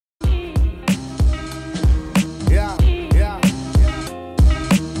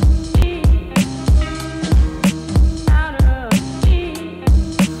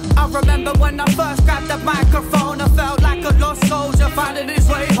microphone. I felt like a lost soldier finding his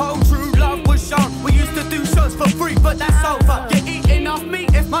way home. True love was shown. We used to do shows for free, but that's over. You're eating off me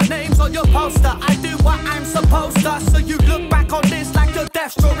if my name's on your poster. I do what I'm supposed to, so you look back on this like your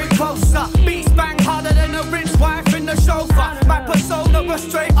death's drawing closer. Beats bang harder than a rich wife in the chauffeur. My persona a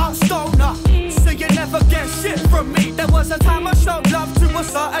straight up stoner, so you never get shit from me. There was a time I showed love to a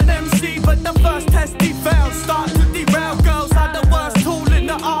certain MC, but the first test he failed. Start to derail. Girls are the worst tool in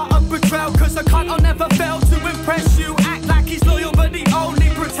the art of betrayal, cause a cunt will never fail to impress you. Act like he's loyal but he only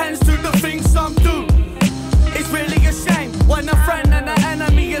pretends to. The things some do, it's really a shame when a friend and an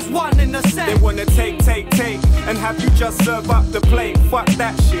enemy is one in the same. They wanna take, and have you just serve up the plate. Fuck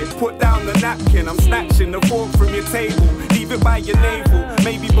that shit, put down the napkin. I'm snatching the fork from your table, leave it by your navel.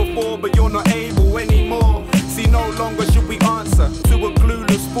 Maybe before, but you're not able anymore. See, no longer should we answer to a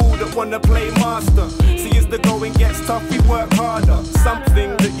clueless fool that wanna play master. See, as the going gets tough, we work harder.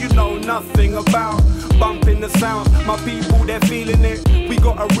 Something that you know nothing about. Bumping the sound, my people, they're feeling it. We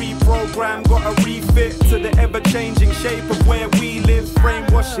gotta reprogram, gotta refit to the ever-changing shape of where we live.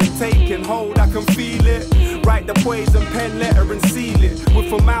 Brainwashing, taking hold, I can feel it. Write the poison pen letter and seal it with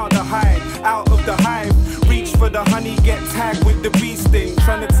formaldehyde, out of the hive. Reach for the honey, get tagged with the bee sting.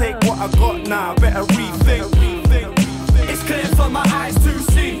 Trying to take what I got now, better rethink. It's clear for my eyes to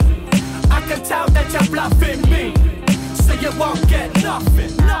see. I can tell that you're bluffing me, so you won't get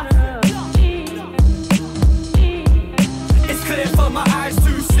nothing. It's clear for my eyes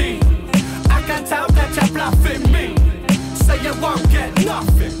to see. I can tell that you're bluffing me, so you won't get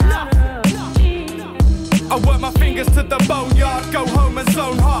nothing. I work my fingers to the boneyard, go home and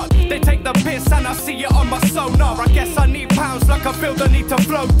zone hard. They take the piss and I see it on my sonar. I guess I need pounds like I feel the need to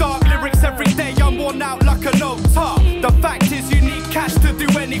flow dark. Lyrics every day, I'm worn out like an old tar. The fact is you need cash to do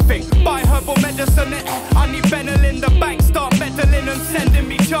anything. Buy herbal medicine, I need Benel in the bank. Start meddling and sending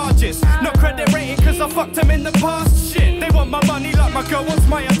me charges. No credit rating cause I fucked them in the past. Shit, they want my money like my girl wants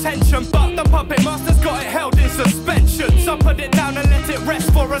my attention, but the puppet master's got it held in suspension. So put it down and let it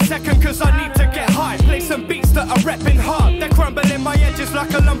rest for a second, cause I need to get high. Play some beats that are repping hard. They're crumbling my edges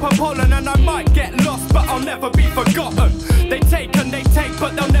like a lump of pollen, and I might get lost, but I'll never be forgotten. They take and they take,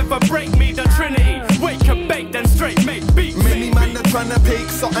 but they'll never break me. The Trinity, wake and bake, then straight make beats. Many man are trying to pick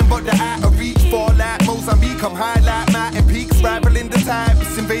something, but they're out of reach. Fall like Mozambique, I'm high like mountain peaks. Rivaling the type,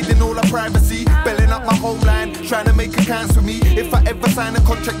 it's invading all our privacy. Belling up my homeland, trying to make accounts for me. If I ever sign a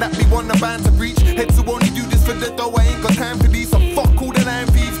contract that we want a band to breach, heads who only do this for the dough, I ain't got time for these. So fuck all the line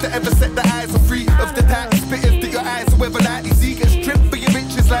thieves that ever set the eyes are free. Of the tight spitters that your eyes whoever lightly see gets stripped for your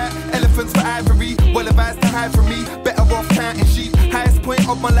riches like elephants for ivory. Well advised to hide from me, better off counting sheep. Highest point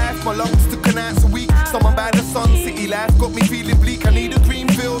of my life, my lungs took an ounce a week. Someone by the sun, city life got me feeling bleak. I need a green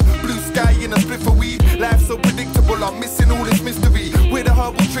field, blue sky in a spliff of weed. Life so predictable, I'm missing all this mystery. We're the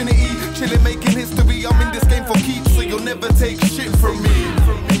herbal trinity, chilling making history. I'm in this game for keeps, so you'll never take shit from me.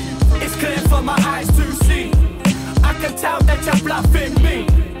 It's clear for my eyes to see. I can tell that you're bluffing me,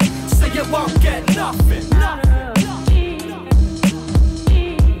 so you won't get nothing.